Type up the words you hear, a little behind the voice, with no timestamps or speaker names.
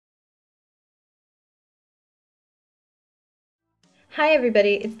Hi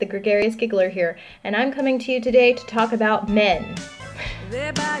everybody, it's the Gregarious Giggler here, and I'm coming to you today to talk about men.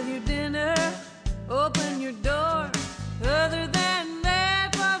 They buy you dinner, open your door. Other than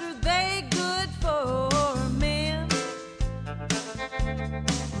that, what are they good for? Men,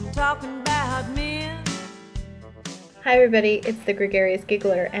 I'm talking about men. Hi everybody, it's the Gregarious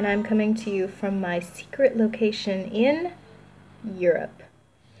Giggler, and I'm coming to you from my secret location in Europe.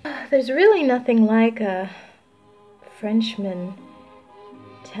 There's really nothing like a Frenchman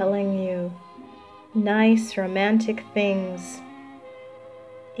telling you nice romantic things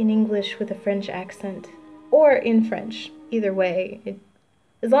in English with a French accent, or in French. Either way,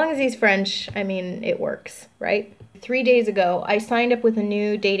 as long as he's French, I mean, it works, right? 3 days ago, I signed up with a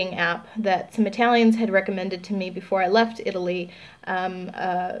new dating app that some Italians had recommended to me before I left Italy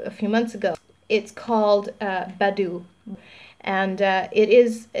a few months ago. It's called Badoo. And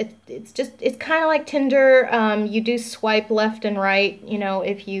it's kind of like Tinder. You do swipe left and right, you know,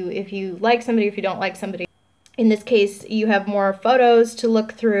 if you like somebody, if you don't like somebody. In this case, you have more photos to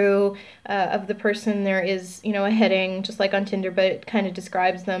look through of the person. There is, you know, a heading, just like on Tinder, but it kind of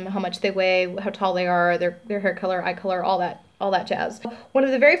describes them, how much they weigh, how tall they are, their hair color, eye color, all that jazz. One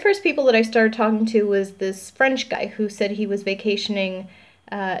of the very first people that I started talking to was this French guy who said he was vacationing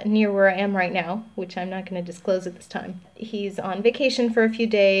near where I am right now, which I'm not going to disclose at this time. He's on vacation for a few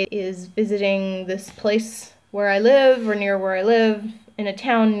days, is visiting this place where I live, or near where I live, in a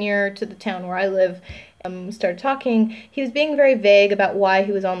town near to the town where I live. We started talking. He was being very vague about why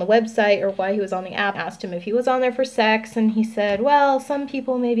he was on the website or why he was on the app. I asked him if he was on there for sex, and he said, well, some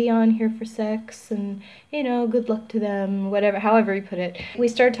people may be on here for sex, and, you know, good luck to them, whatever, however he put it. We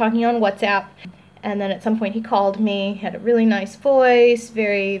started talking on WhatsApp. And then at some point he called me, had a really nice voice,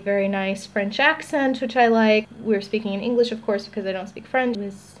 very, very nice French accent, which I like. We were speaking in English, of course, because I don't speak French. He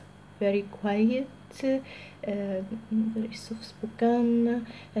was very quiet, very soft-spoken.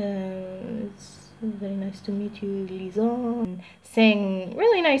 It's very nice to meet you, Lisa. Saying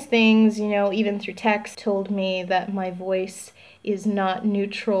really nice things, you know, even through text. Told me that my voice is not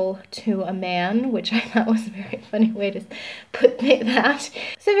neutral to a man, which I thought was a very funny way to put that.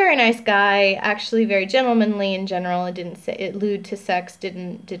 He's a very nice guy, actually very gentlemanly in general. It didn't allude to sex,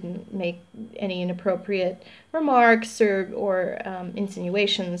 didn't make any inappropriate remarks or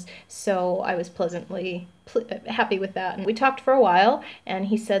insinuations, so I was pleasantly happy with that. And we talked for a while, and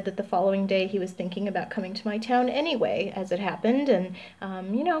he said that the following day he was thinking about coming to my town anyway, as it happened, and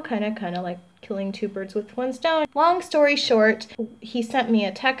you know, kind of like killing two birds with one stone. Long story short, he sent me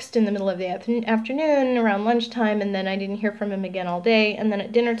a text in the middle of the afternoon around lunchtime, and then I didn't hear from him again all day, and then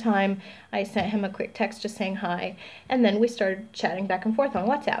at dinner time I sent him a quick text just saying hi, and then we started chatting back and forth on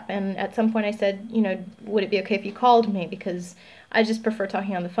WhatsApp. And at some point I said, you know, would it be okay if you called me, because I just prefer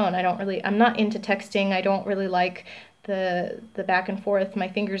talking on the phone. I'm not into texting. I don't really like the back and forth. My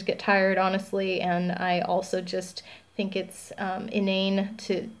fingers get tired, honestly, and I also just think it's inane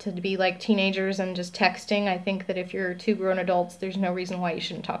to be like teenagers and just texting. I think that if you're two grown adults, there's no reason why you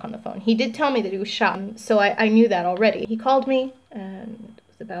shouldn't talk on the phone. He did tell me that he was shocked, so I knew that already. He called me, and it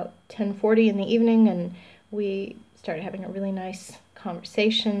was about 10:40 in the evening, and we started having a really nice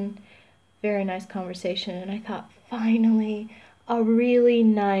conversation, very nice conversation, and I thought, finally, a really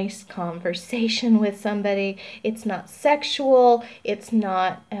nice conversation with somebody. It's not sexual, it's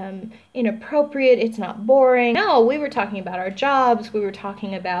not inappropriate, it's not boring. No, we were talking about our jobs, we were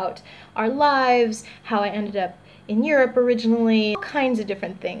talking about our lives, how I ended up in Europe originally, all kinds of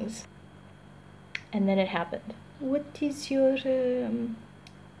different things. And then it happened. What is your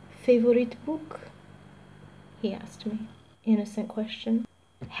favorite book? He asked me. Innocent question.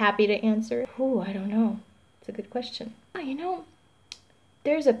 Happy to answer. Ooh, I don't know. It's a good question. You know,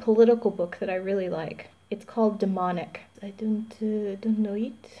 there's a political book that I really like. It's called Demonic. I don't know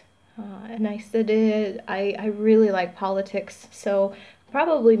it. And I said I really like politics, so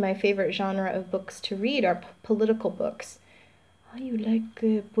probably my favorite genre of books to read are political books. Oh, you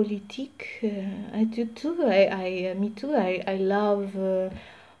like politique? I do too. Me too. I love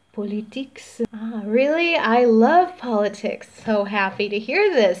politics. Really? I love politics. So happy to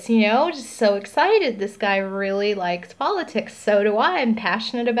hear this, you know, just so excited. This guy really likes politics. So do I. I'm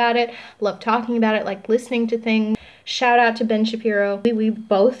passionate about it, love talking about it, like listening to things. Shout out to Ben Shapiro. We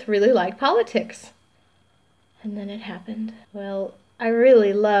both really like politics. And then it happened. Well, I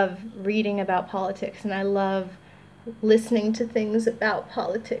really love reading about politics, and I love listening to things about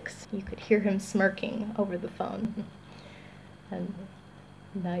politics. You could hear him smirking over the phone. And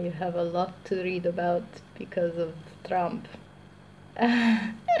now you have a lot to read about because of Trump.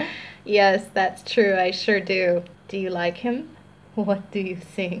 Yes, that's true, I sure do. Do you like him? What do you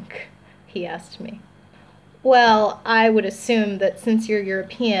think? He asked me. Well, I would assume that since you're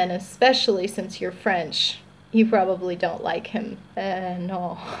European, especially since you're French, you probably don't like him.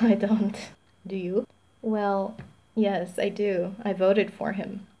 No, I don't. Do you? Well, yes, I do. I voted for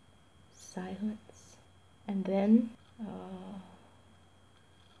him. Silence. And then? Oh,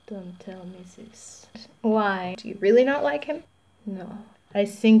 don't tell me this. Why? Do you really not like him? No. I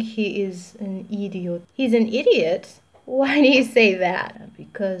think he is an idiot. He's an idiot? Why do you say that?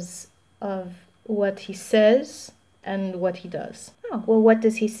 Because of what he says and what he does. Oh, well, what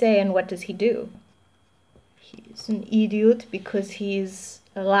does he say and what does he do? He's an idiot because he's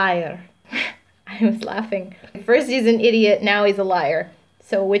a liar. I was laughing. First he's an idiot, now he's a liar.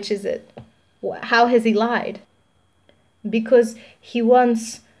 So which is it? How has he lied? Because he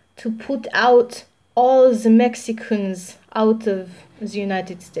wants to put out all the Mexicans out of the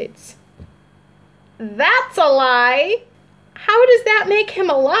United States. That's a lie! How does that make him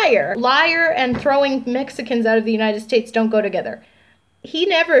a liar? Liar and throwing Mexicans out of the United States don't go together. He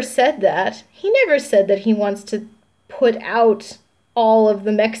never said that. He never said that he wants to put out all of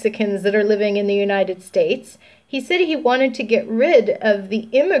the Mexicans that are living in the United States. He said he wanted to get rid of the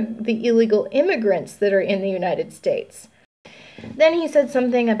illegal immigrants that are in the United States. Then he said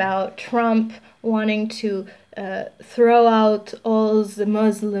something about Trump wanting to throw out all the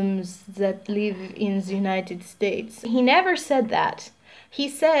Muslims that live in the United States. He never said that. He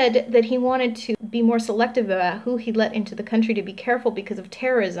said that he wanted to be more selective about who he let into the country, to be careful because of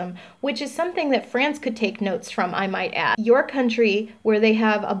terrorism, which is something that France could take notes from, I might add. Your country, where they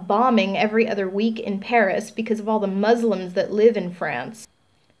have a bombing every other week in Paris because of all the Muslims that live in France.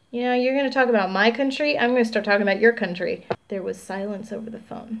 You know, you're going to talk about my country, I'm going to start talking about your country. There was silence over the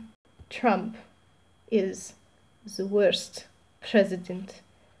phone. Trump is the worst president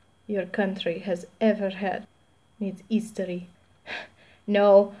your country has ever had in its history.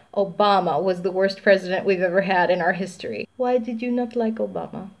 No, Obama was the worst president we've ever had in our history. Why did you not like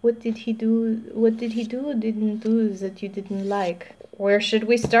Obama? What did he do? What did he do or didn't do that you didn't like? Where should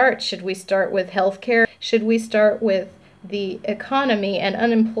we start? Should we start with healthcare? Should we start with the economy and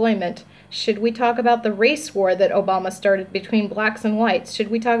unemployment? Should we talk about the race war that Obama started between blacks and whites?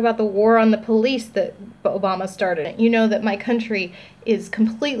 Should we talk about the war on the police that Obama started? You know that my country is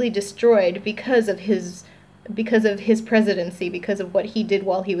completely destroyed because of his presidency, because of what he did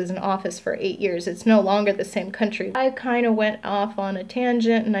while he was in office for 8 years. It's no longer the same country. I kind of went off on a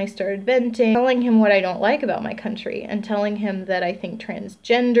tangent and I started venting, telling him what I don't like about my country, and telling him that I think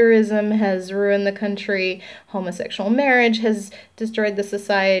transgenderism has ruined the country, homosexual marriage has destroyed the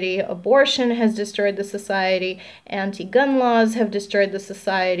society, abortion has destroyed the society, anti-gun laws have destroyed the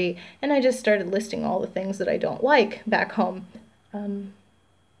society, and I just started listing all the things that I don't like back home.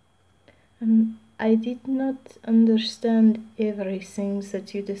 I did not understand everything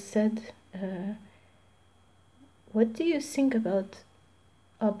that you just said. What do you think about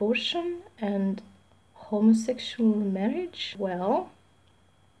abortion and homosexual marriage? Well,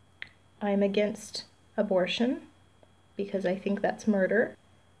 I'm against abortion because I think that's murder.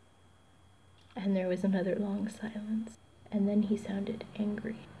 And there was another long silence. And then he sounded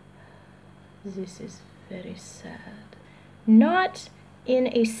angry. This is very sad. Not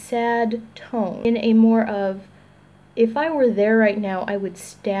in a sad tone, in a more of, if I were there right now, I would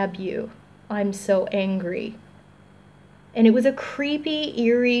stab you. I'm so angry. And it was a creepy,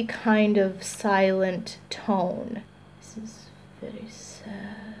 eerie kind of silent tone. This is very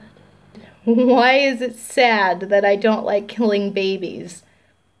sad. Why is it sad that I don't like killing babies?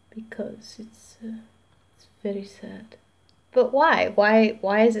 Because it's very sad. But why?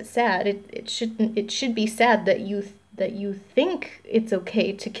 Why is it sad? It should be sad that you think it's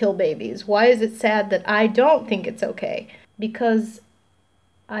okay to kill babies. Why is it sad that I don't think it's okay? Because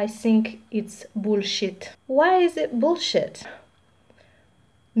I think it's bullshit. Why is it bullshit?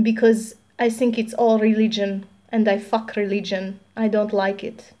 Because I think it's all religion, and I fuck religion. I don't like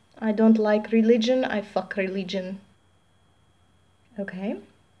it. I don't like religion, I fuck religion. Okay,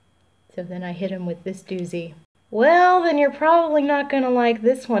 so then I hit him with this doozy. Well, then you're probably not gonna like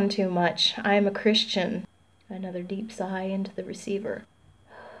this one too much. I'm a Christian. Another deep sigh into the receiver.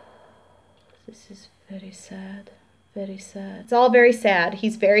 This is very sad. Very sad. It's all very sad.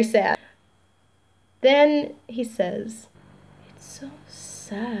 He's very sad. Then he says, it's so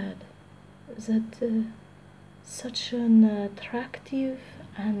sad that such an attractive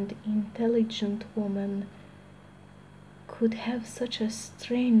and intelligent woman could have such a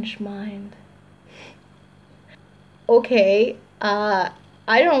strange mind. Okay, I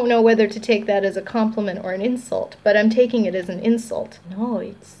don't know whether to take that as a compliment or an insult, but I'm taking it as an insult. No,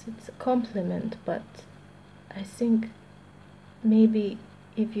 it's a compliment, but I think maybe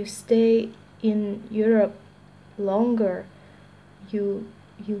if you stay in Europe longer, you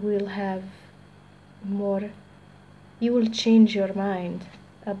will have more, you will change your mind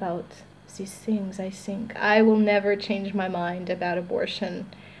about these things, I think. I will never change my mind about abortion.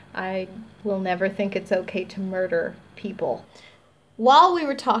 I will never think it's okay to murder people. While we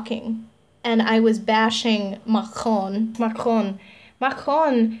were talking, and I was bashing Macron,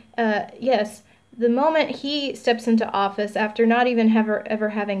 yes, the moment he steps into office, after not even ever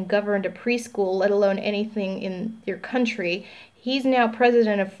having governed a preschool, let alone anything in your country, he's now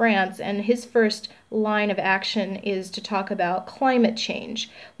president of France, and his first line of action is to talk about climate change.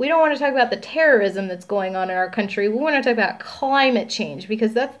 We don't want to talk about the terrorism that's going on in our country. We want to talk about climate change,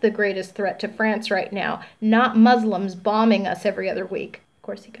 because that's the greatest threat to France right now, not Muslims bombing us every other week. Of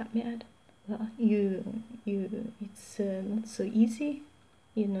course he got mad. Well, it's not so easy.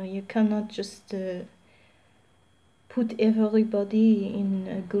 You know, you cannot just put everybody in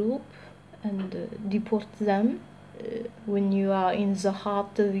a group and deport them. When you are in the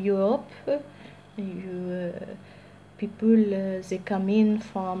heart of Europe, people, they come in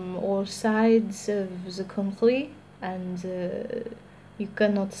from all sides of the country, and you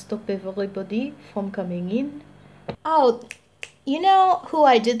cannot stop everybody from coming in. Oh, you know who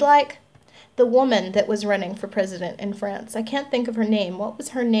I did like? The woman that was running for president in France. I can't think of her name. What was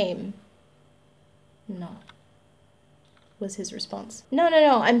her name? No, was his response. No,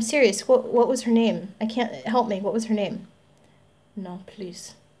 I'm serious. What was her name? I can't, help me. What was her name? No,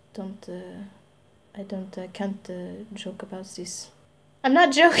 please. Don't, I can't joke about this. I'm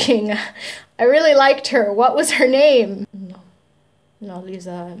not joking. I really liked her. What was her name? No,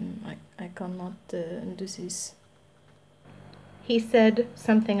 Lisa, I cannot do this. He said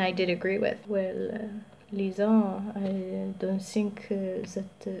something I did agree with. Well, Lisa, I don't think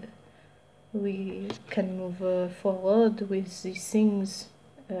that we can move forward with these things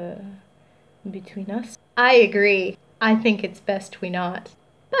between us. I agree. I think it's best we not.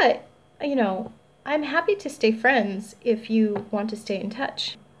 But, you know, I'm happy to stay friends if you want to stay in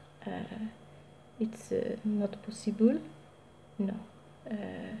touch. It's not possible. No.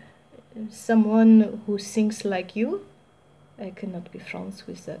 Someone who thinks like you, I cannot be friends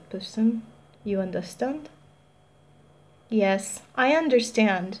with that person. You understand? Yes, I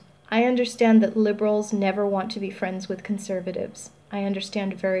understand. I understand that liberals never want to be friends with conservatives. I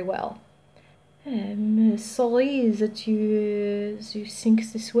understand very well. I'm sorry that you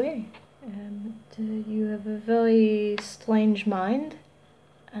think this way. You have a very strange mind,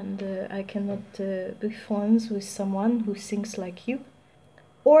 and I cannot be friends with someone who thinks like you.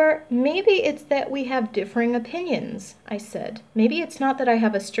 Or maybe it's that we have differing opinions, I said. Maybe it's not that I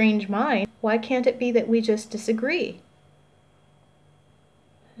have a strange mind. Why can't it be that we just disagree?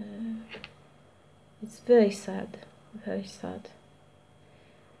 It's very sad. Very sad.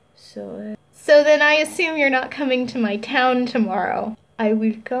 So then I assume you're not coming to my town tomorrow. I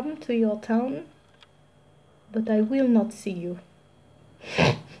will come to your town, but I will not see you.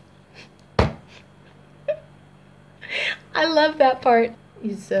 I love that part.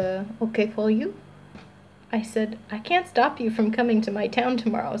 Is okay for you? I said, I can't stop you from coming to my town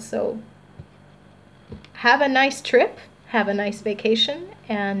tomorrow, so have a nice trip, have a nice vacation,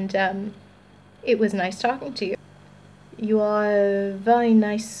 and it was nice talking to you. You are a very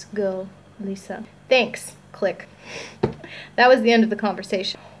nice girl, Lisa. Thanks. Click. That was the end of the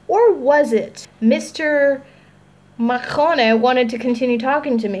conversation. Or was it? Mr. Macron wanted to continue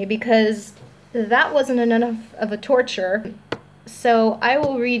talking to me because that wasn't enough of a torture. So I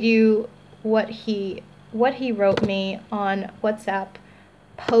will read you what he wrote me on WhatsApp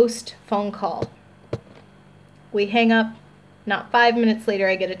post phone call. We hang up. Not 5 minutes later,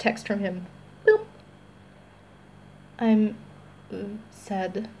 I get a text from him. Boop. I'm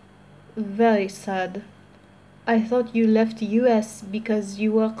sad. Very sad. I thought you left US because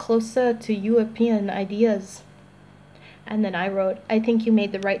you were closer to European ideas. And then I wrote, I think you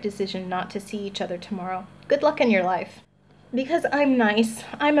made the right decision not to see each other tomorrow. Good luck in your life. Because I'm nice,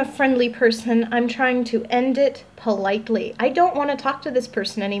 I'm a friendly person, I'm trying to end it politely. I don't want to talk to this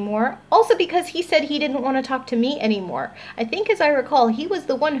person anymore. Also because he said he didn't want to talk to me anymore. I think, as I recall, he was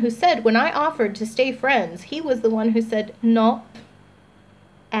the one who said, when I offered to stay friends, he was the one who said, no.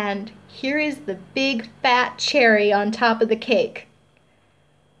 And here is the big fat cherry on top of the cake.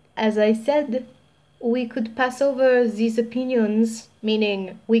 As I said, we could pass over these opinions,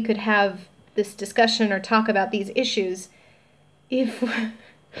 meaning we could have this discussion or talk about these issues, if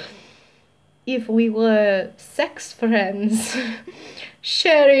we were sex friends,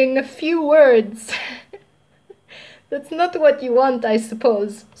 sharing a few words. That's not what you want, I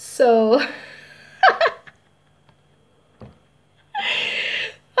suppose. So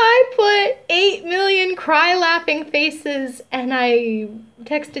I put 8 million million cry laughing faces, and I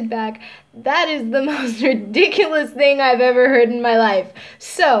texted back, that is the most ridiculous thing I've ever heard in my life.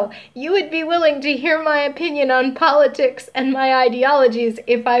 So, you would be willing to hear my opinion on politics and my ideologies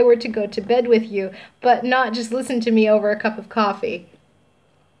if I were to go to bed with you, but not just listen to me over a cup of coffee.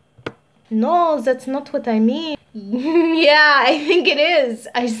 No, that's not what I mean. Yeah, I think it is,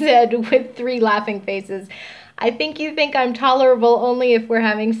 I said with 3 laughing faces. I think you think I'm tolerable only if we're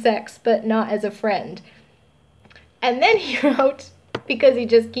having sex, but not as a friend. And then he wrote, because he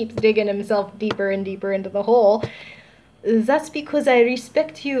just keeps digging himself deeper and deeper into the hole, that's because I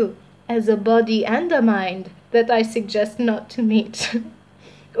respect you as a body and a mind that I suggest not to meet.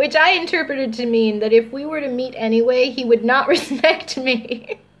 Which I interpreted to mean that if we were to meet anyway, he would not respect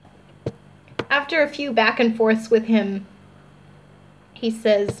me. After a few back and forths with him, he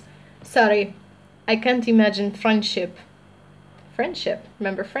says, sorry, I can't imagine friendship. Friendship?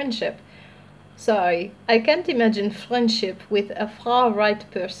 Remember friendship? Sorry, I can't imagine friendship with a far-right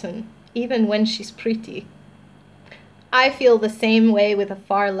person, even when she's pretty. I feel the same way with a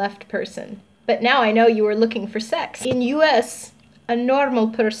far-left person. But now I know you are looking for sex. In US, a normal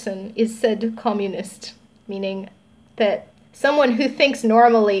person is said communist, meaning that someone who thinks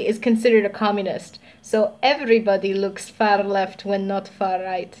normally is considered a communist. So everybody looks far-left when not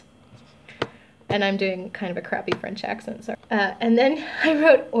far-right. And I'm doing kind of a crappy French accent, sorry. And then I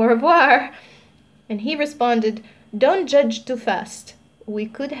wrote, au revoir. And he responded, don't judge too fast. We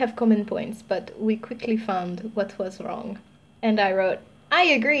could have common points, but we quickly found what was wrong. And I wrote, I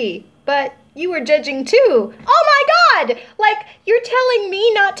agree, but you were judging too. Oh my God! Like, you're telling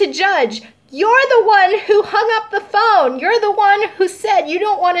me not to judge. You're the one who hung up the phone. You're the one who said you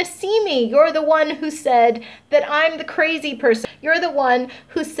don't want to see me. You're the one who said that I'm the crazy person. You're the one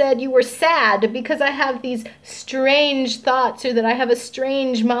who said you were sad because I have these strange thoughts or that I have a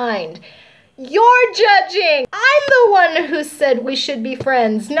strange mind. You're judging. I'm the one who said we should be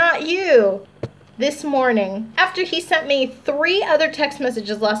friends, not you. This morning, after he sent me 3 other text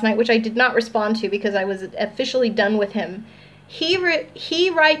messages last night, which I did not respond to because I was officially done with him, he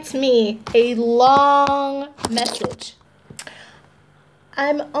writes me a long message.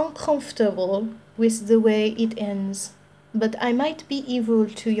 I'm uncomfortable with the way it ends, but I might be evil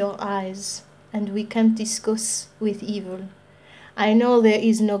to your eyes, and we can't discuss with evil. I know there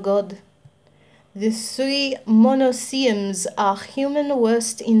is no God. The 3 monotheisms are human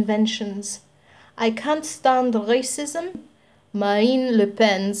worst inventions. I can't stand racism. Marine Le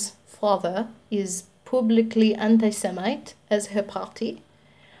Pen's father is publicly anti-Semite as her party.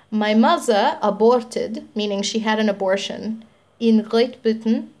 My mother aborted, meaning she had an abortion, in Great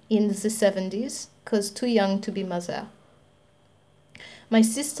Britain in the 70s, because too young to be mother. My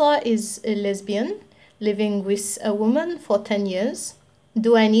sister is a lesbian, living with a woman for 10 years.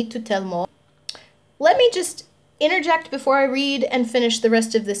 Do I need to tell more? Let me just interject before I read and finish the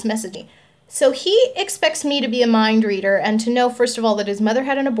rest of this message. So he expects me to be a mind reader and to know, first of all, that his mother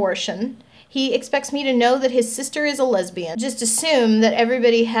had an abortion. He expects me to know that his sister is a lesbian. Just assume that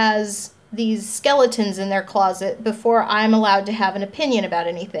everybody has these skeletons in their closet before I'm allowed to have an opinion about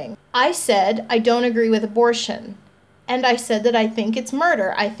anything. I said I don't agree with abortion. And I said that I think it's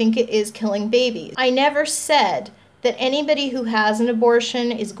murder. I think it is killing babies. I never said that anybody who has an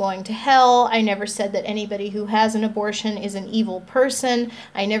abortion is going to hell. I never said that anybody who has an abortion is an evil person.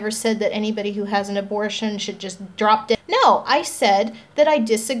 I never said that anybody who has an abortion should just drop dead. No, I said that I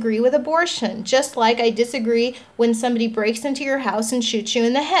disagree with abortion, just like I disagree when somebody breaks into your house and shoots you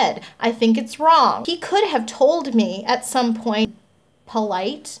in the head. I think it's wrong. He could have told me at some point,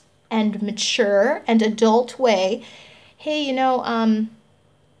 polite and mature and adult way, hey, you know,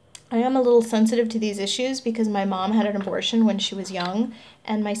 I am a little sensitive to these issues because my mom had an abortion when she was young,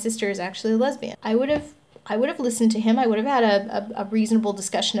 and my sister is actually a lesbian. I would have listened to him. I would have had a reasonable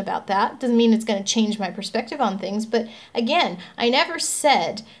discussion about that. Doesn't mean it's going to change my perspective on things, but again, I never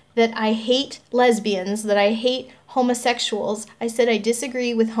said that I hate lesbians, that I hate homosexuals. I said I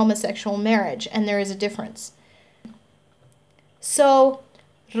disagree with homosexual marriage, and there is a difference. So,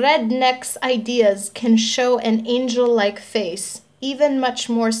 redneck's ideas can show an angel-like face, even much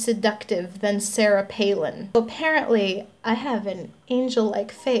more seductive than Sarah Palin. Apparently, I have an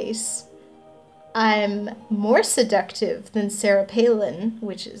angel-like face. I'm more seductive than Sarah Palin,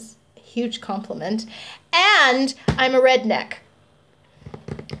 which is a huge compliment, and I'm a redneck.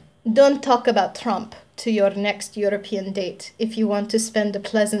 Don't talk about Trump to your next European date if you want to spend a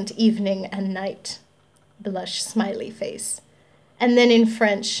pleasant evening and night. Blush smiley face. And then in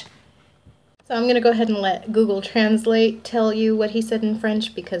French. So I'm going to go ahead and let Google Translate tell you what he said in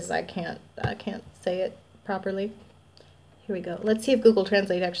French because I can't say it properly. Here we go. Let's see if Google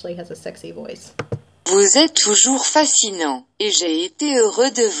Translate actually has a sexy voice. Vous êtes toujours fascinant, et j'ai été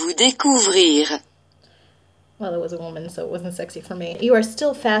heureux de vous découvrir. Well, it was a woman, so it wasn't sexy for me. You are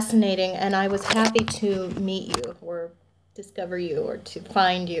still fascinating, and I was happy to meet you, or discover you, or to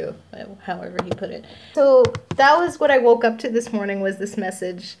find you, however he put it. So that was what I woke up to this morning, was this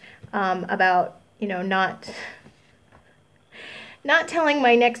message about, not telling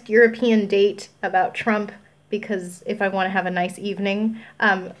my next European date about Trump, because if I want to have a nice evening,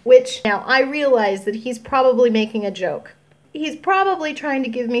 which now I realize that he's probably making a joke. He's probably trying to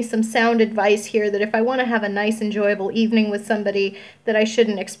give me some sound advice here that if I want to have a nice, enjoyable evening with somebody, that I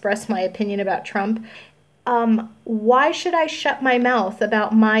shouldn't express my opinion about Trump. Why should I shut my mouth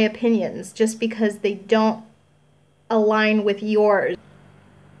about my opinions just because they don't align with yours?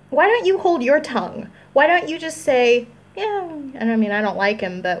 Why don't you hold your tongue? Why don't you just say, yeah, and I mean, I don't like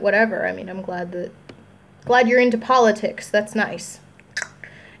him, but whatever. I mean, I'm glad you're into politics. That's nice.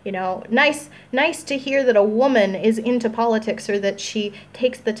 Nice to hear that a woman is into politics, or that she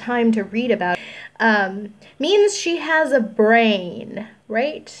takes the time to read about it. Means she has a brain,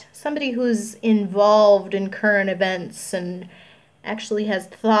 right? Somebody who's involved in current events and actually has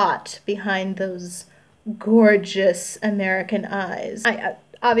thought behind those gorgeous American eyes.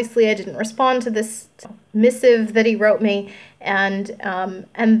 Obviously I didn't respond to this missive that he wrote me, and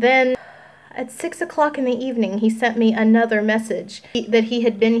then at 6 o'clock in the evening, he sent me another message that he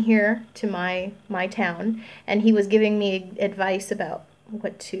had been here to my town, and he was giving me advice about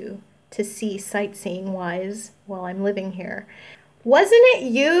what to see sightseeing-wise while I'm living here. Wasn't it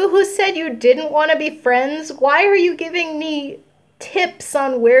you who said you didn't want to be friends? Why are you giving me tips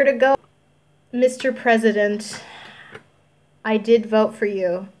on where to go? Mr. President, I did vote for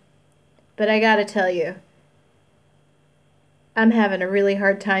you, but I gotta tell you, I'm having a really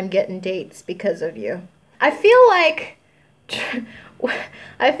hard time getting dates because of you. I feel like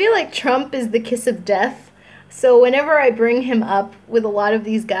Trump is the kiss of death. So whenever I bring him up with a lot of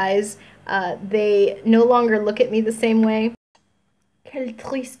these guys, they no longer look at me the same way. Quelle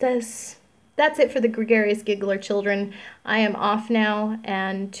tristesse. That's it for the Gregarious Giggler children. I am off now,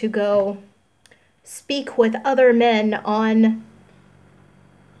 and to go speak with other men on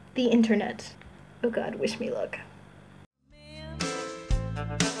the internet. Oh God, wish me luck.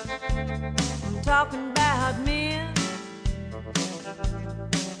 I'm talking about men.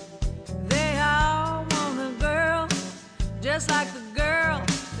 They all want a girl just like the